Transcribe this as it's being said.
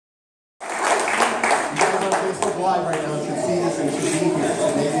live right now should see this and should be here. It's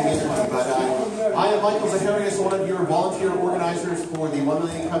amazing energy. But I am Michael Zacharias, one of your volunteer organizers for the 1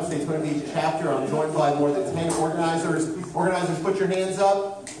 Million Cups Daytona Beach chapter. I'm joined by more than 10 organizers. Organizers, put your hands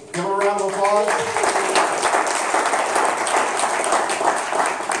up. Give them a round of applause.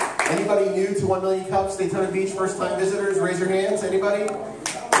 Anybody new to 1 Million Cups Daytona Beach? First-time visitors? Raise your hands. Anybody?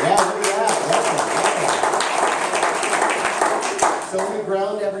 Yeah, look at that. So let me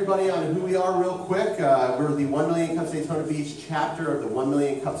ground everybody on who we are real quick. We're the 1 Million Cups Daytona Beach chapter of the 1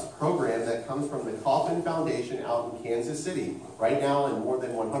 Million Cups program that comes from the Coffin Foundation out in Kansas City. Right now in more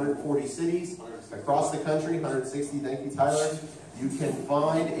than 140 cities across the country, 160, thank you Tyler. You can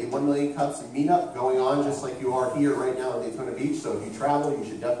find a 1 Million Cups meetup going on just like you are here right now in Daytona Beach. So if you travel, you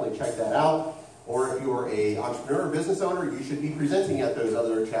should definitely check that out. Or if you're an entrepreneur or business owner, you should be presenting at those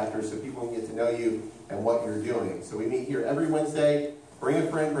other chapters so people can get to know you and what you're doing. So we meet here every Wednesday. Bring a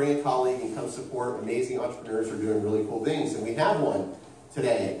friend, bring a colleague, and come support amazing entrepreneurs who are doing really cool things. And we have one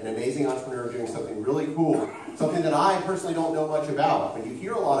today, an amazing entrepreneur doing something really cool, something that I personally don't know much about, but you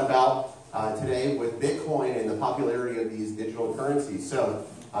hear a lot about today with Bitcoin and the popularity of these digital currencies. So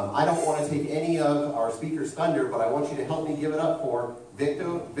I don't want to take any of our speakers' thunder, but I want you to help me give it up for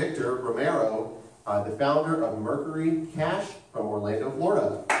Victor Romero, the founder of Mercury Cash from Orlando,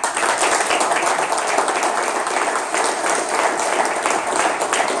 Florida.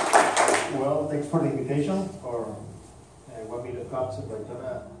 Well, thanks for the invitation for 1 Million Cups in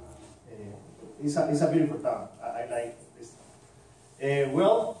Daytona. It's a beautiful town. I like this. A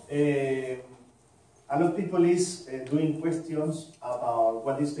lot of people is doing questions about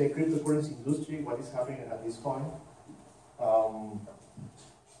what is the cryptocurrency industry, what is happening at this point,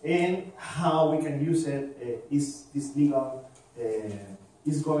 and how we can use it. Is this legal?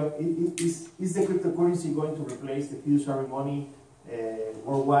 Is the cryptocurrency going to replace the fiduciary money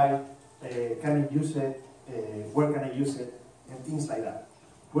worldwide? Can I use it? Where can I use it? And things like that.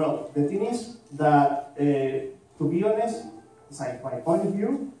 Well, the thing is that, to be honest, from my point of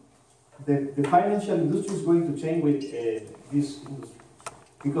view, the financial industry is going to change with this industry.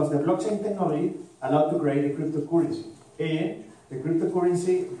 Because the blockchain technology allows to create a cryptocurrency. And the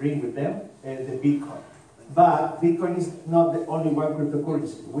cryptocurrency bring with them the Bitcoin. But Bitcoin is not the only one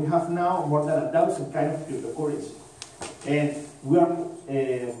cryptocurrency. We have now more than 1,000 kind of cryptocurrency. And we are,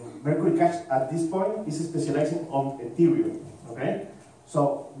 Mercury Cash at this point is specializing on Ethereum, okay?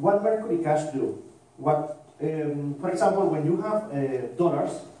 So what Mercury Cash do? For example, when you have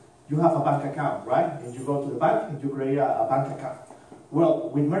dollars, you have a bank account, right? And you go to the bank and you create a bank account. Well,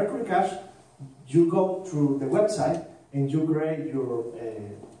 with Mercury Cash, you go through the website and you create your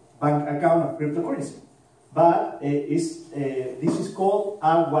bank account of cryptocurrency. But this is called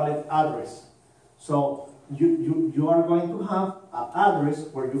a wallet address. So you are going to have an address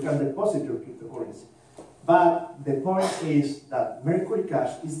where you can deposit your cryptocurrency. But the point is that Mercury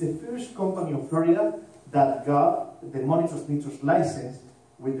Cash is the first company of Florida that got the money transmitter's license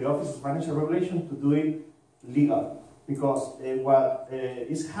with the Office of Financial Regulation to do it legal. Because what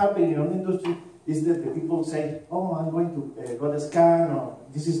is happening in the industry is that the people say, oh, I'm going to go to scan, or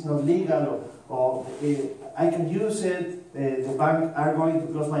this is not legal, or I can use it, the bank are going to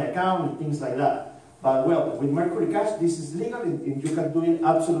close my account, and things like that. But well, with Mercury Cash, this is legal, and you can do it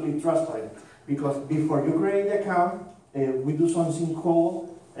absolutely transparent. Because before you create the account, we do something called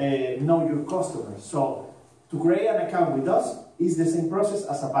know your customer. So to create an account with us is the same process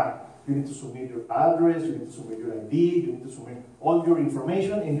as a bank. You need to submit your address, you need to submit your ID, you need to submit all your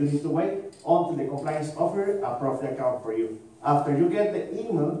information, and you need to wait until the compliance officer approves the account for you. After you get the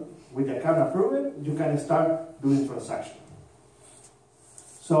email with the account approved, you can start doing transactions.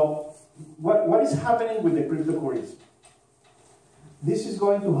 So what is happening with the cryptocurrency? This is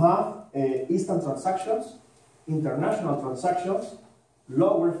going to have instant transactions, international transactions,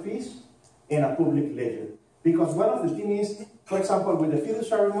 lower fees, and a public ledger. Because one of the things is, for example, with the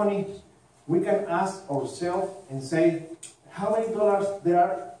fiduciary money, we can ask ourselves and say, how many dollars there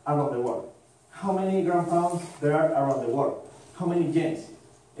are around the world? How many grand pounds there are around the world? How many yens?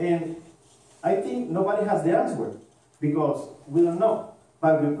 And I think nobody has the answer, because we don't know.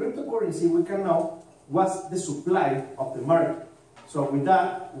 But with cryptocurrency, we can know what's the supply of the market. So with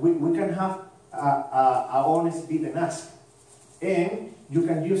that, we can have a honest bid and ask. And you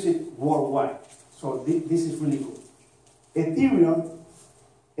can use it worldwide. So this is really cool. Ethereum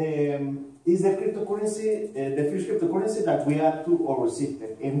is the cryptocurrency, the first cryptocurrency that we add to our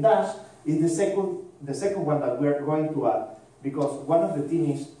system. And Dash is the second one that we are going to add. Because one of the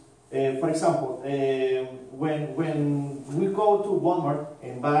things is, for example, when we go to Walmart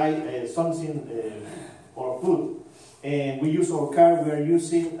and buy something or food, and we use our card, we are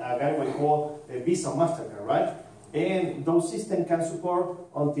using a guy we call a Visa MasterCard, right? And those systems can support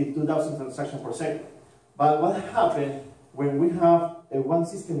until 2,000 transactions per second. But what happens when we have one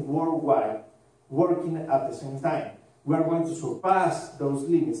system worldwide working at the same time? We are going to surpass those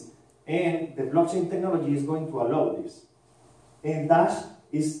limits, and the blockchain technology is going to allow this. And that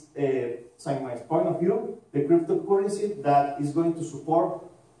is, from my point of view, the cryptocurrency that is going to support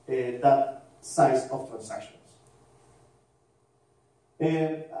that size of transactions.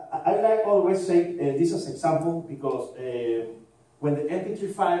 I like always say this as an example because when the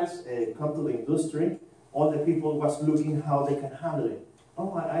MP3 files come to the industry, all the people was looking how they can handle it.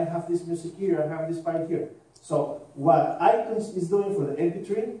 Oh, I have this music here, I have this file here. So what iTunes is doing for the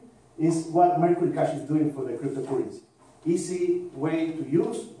MP3 is what Mercury Cash is doing for the cryptocurrency. Easy way to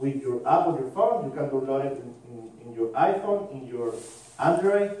use with your app on your phone. You can download it in your iPhone, in your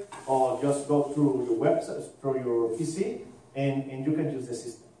Android, or just go through your website, through your PC, and you can use the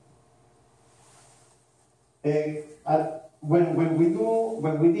system. When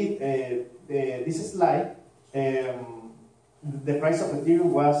we did this slide, the price of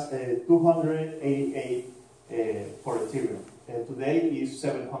Ethereum was 288 for Ethereum. Today is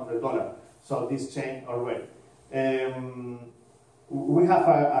 $700. So this changed already. We have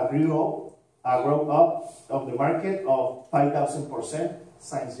a growth up of the market of 5,000%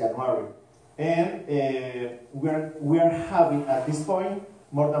 since January. And we are having at this point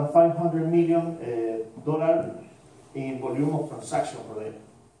more than $500 million in volume of transaction per day.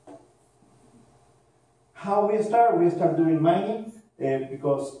 How we start? We start doing mining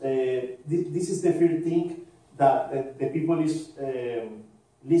because this is the first thing that the people is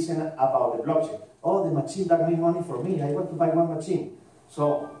listen about the blockchain. Oh, the machine that make money for me. I want to buy one machine.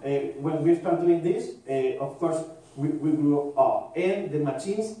 So when we start doing this, of course, we grew up. And the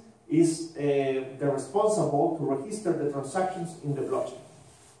machines is they're responsible to register the transactions in the blockchain.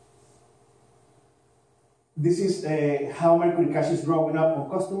 This is how Mercury Cash is growing up on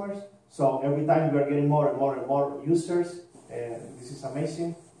customers. So every time we are getting more and more and more users. This is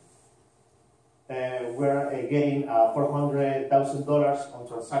amazing. We're getting $400,000 on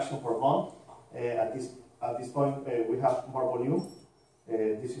transaction per month. At this point, we have more volume.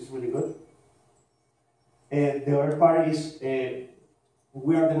 This is really good. The other part is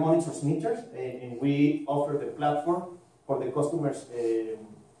we are the money transmitters, and we offer the platform for the customers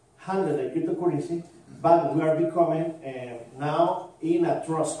handle the cryptocurrency. But we are becoming now in a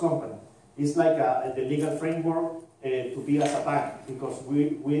trust company. It's like the legal framework to be as a bank, because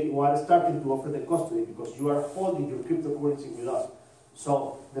we are starting to offer the custody because you are holding your cryptocurrency with us.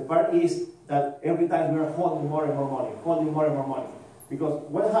 So the part is that every time we are holding more and more money, Because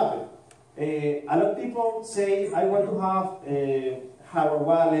what happened? A lot of people say, I want to have a hardware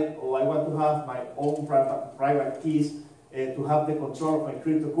wallet, or I want to have my own private keys to have the control of my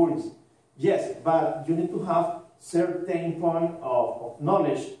cryptocurrency. Yes, but you need to have certain point of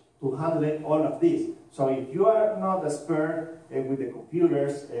knowledge to handle all of this. So if you are not expert with the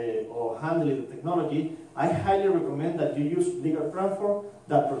computers or handling the technology, I highly recommend that you use legal platform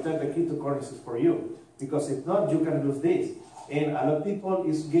that protect the cryptocurrencies for you. Because if not, you can lose this. And a lot of people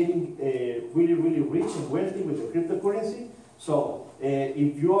is getting really, really rich and wealthy with the cryptocurrency. So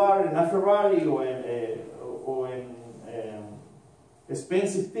if you are in a Ferrari or in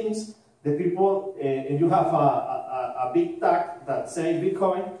expensive things, the people, and you have a big tag that say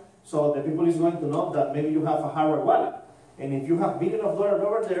Bitcoin, so the people is going to know that maybe you have a hardware wallet. And if you have billions of dollars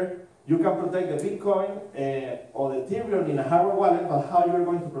over there, you can protect the Bitcoin or the Ethereum in a hardware wallet, but how you are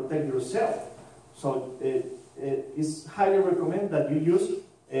going to protect yourself? So it's highly recommended that you use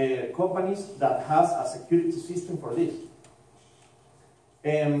companies that has a security system for this.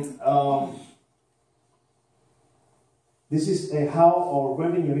 And this is how our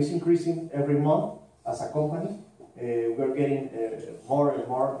revenue is increasing every month as a company. We're getting more and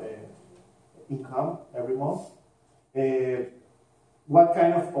more income every month. What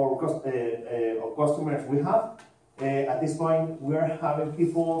kind of customers we have? At this point, we are having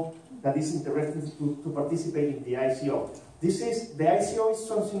people that is interested to participate in the ICO. The ICO is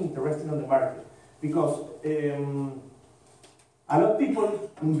something interesting on the market because a lot of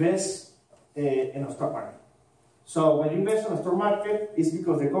people invest in a stock market. So when you invest in a stock market, it's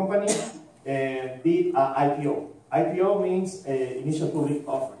because the company did an IPO. IPO means initial public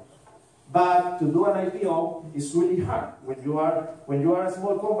offering. But to do an IPO is really hard. When you are a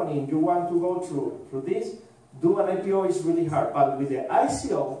small company and you want to go through this, do an IPO is really hard. But with the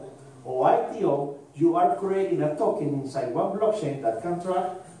ICO or ITO, you are creating a token inside one blockchain that can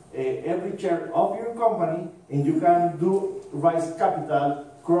track every share of your company, and you can raise capital,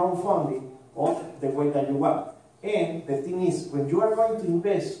 crowdfunding, or the way that you want. And the thing is, when you are going to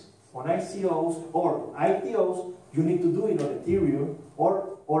invest on ICOs or ITOs, you need to do it on Ethereum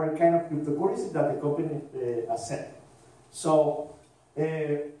or a kind of cryptocurrency that the company accepts. So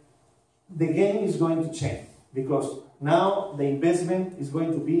the game is going to change because now the investment is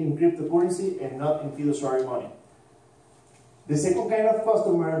going to be in cryptocurrency and not in fiduciary money. The second kind of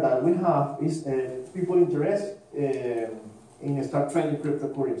customer that we have is people interested in start trading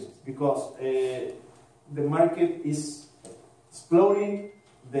cryptocurrencies because the market is exploding.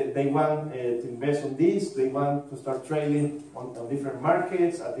 They want to invest on this. They want to start trading on different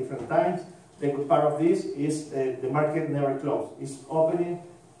markets at different times. The good part of this is the market never closes. It's opening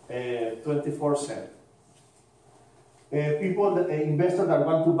 24/7. Investors that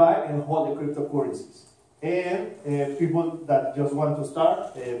want to buy and hold the cryptocurrencies. And people that just want to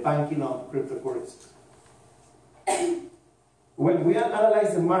start banking on cryptocurrencies. When we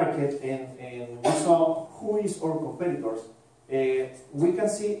analyze the market and we saw who is our competitors, we can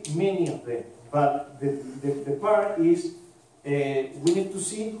see many of them. But the part is we need to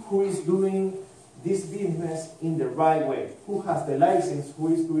see who is doing this business in the right way, who has the license,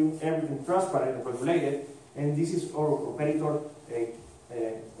 who is doing everything transparent and regulated, and this is our competitor,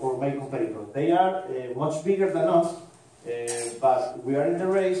 our main competitor. They are much bigger than us, but we are in the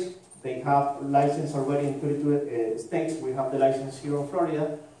race. They have license already in 32 states. We have the license here in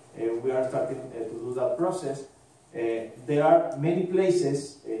Florida. We are starting to do that process. There are many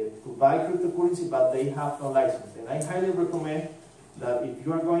places to buy cryptocurrency, but they have no license. And I highly recommend that if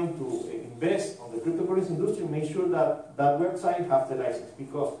you are going to invest on the cryptocurrency industry, make sure that that website has the license.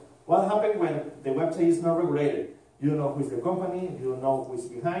 Because what happens when the website is not regulated? You don't know who is the company, you don't know who is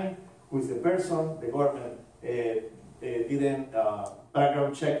behind, who is the person, the government didn't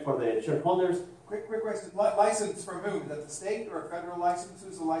background check for the shareholders. Quick question. License from whom? Is that the state or a federal license?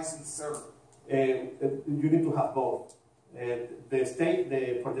 Who's the licensor? You need to have both. The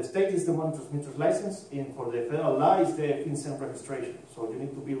state, for the state is the money transmitter's license, and for the federal law is the FinCEN registration. So you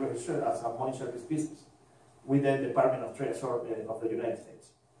need to be registered as a money service business with the Department of Treasury of the United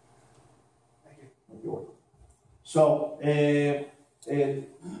States. Thank you. You're welcome. So the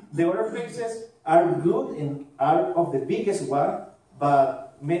other places are good and are of the biggest one,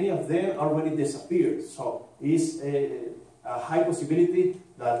 but many of them already disappeared. So it's a high possibility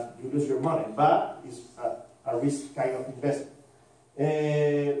that you lose your money, but it's a risk kind of investment.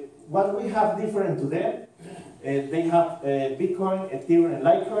 What we have different to them, they have Bitcoin, Ethereum, and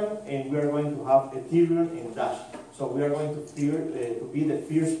Litecoin, and we are going to have Ethereum and Dash. So we are going to be the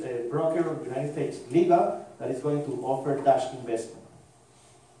first broker of the United States legal that is going to offer Dash investment.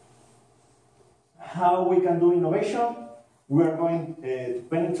 How we can do innovation? We are going to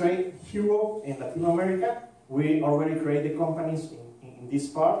penetrate Europe and Latin America. We already created companies in these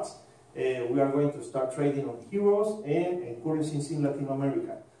parts. We are going to start trading on euros and currencies in Latin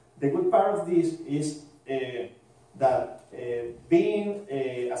America. The good part of this is that being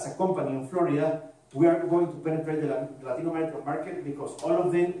as a company in Florida, we are going to penetrate the Latin American market because all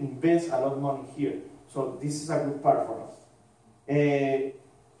of them invest a lot of money here. So this is a good part for us.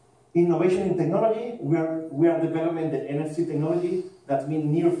 Innovation in technology, we are developing the NFC technology, that means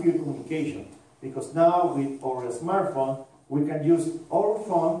near-field communication. Because now with our smartphone, we can use our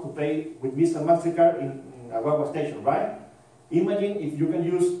phone to pay with Visa and MasterCard in a Guagua station, right? Imagine if you can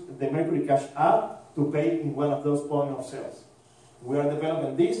use the Mercury Cash app to pay in one of those point of sales. We are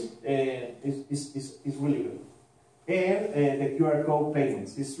developing this, it's really good. And the QR code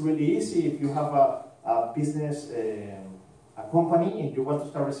payments. It's really easy if you have a business, a company, and you want to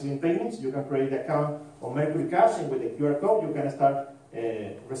start receiving payments, you can create the account on Mercury Cash, and with the QR code, you can start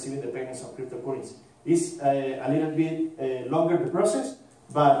receiving the payments on cryptocurrency. It's a little bit longer the process,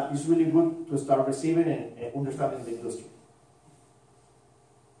 but it's really good to start receiving and understanding the industry.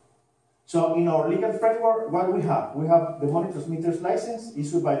 So in our legal framework, what we have? We have the money transmitter's license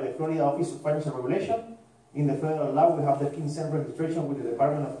issued by the Florida Office of Financial Regulation. In the federal law, we have the FinCEN registration with the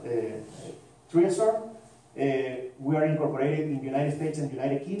Department of Treasury. We are incorporated in the United States and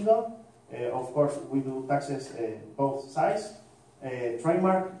United Kingdom. Of course, we do taxes both sides.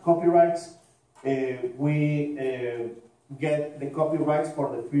 Trademark, copyrights. We get the copyrights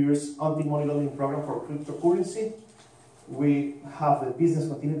for the first anti-money laundering program for cryptocurrency. We have the business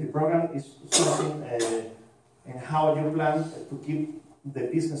continuity program. It's something and how you plan to keep the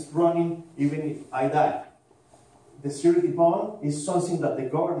business running even if I die. The surety bond is something that the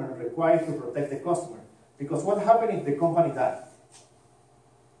government requires to protect the customer. Because what happens if the company dies?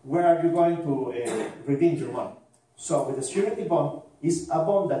 Where are you going to redeem your money? So with the surety bond, it's a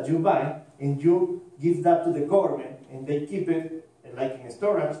bond that you buy and you give that to the government and they keep it like in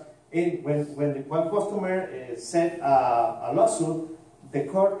storage. And when one customer sent a lawsuit, the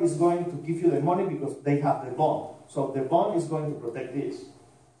court is going to give you the money because they have the bond. So the bond is going to protect this.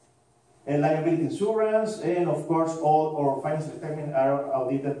 And liability insurance, and of course, all our financial statements are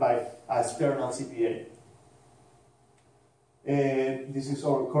audited by an external CPA. This is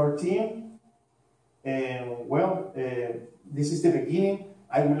our core team. And well, this is the beginning.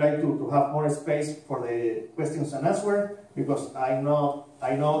 I would like to have more space for the questions and answers because I know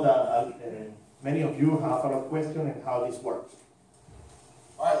that many of you have a lot of questions and how this works.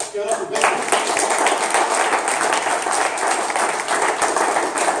 All right, let's give it up for business.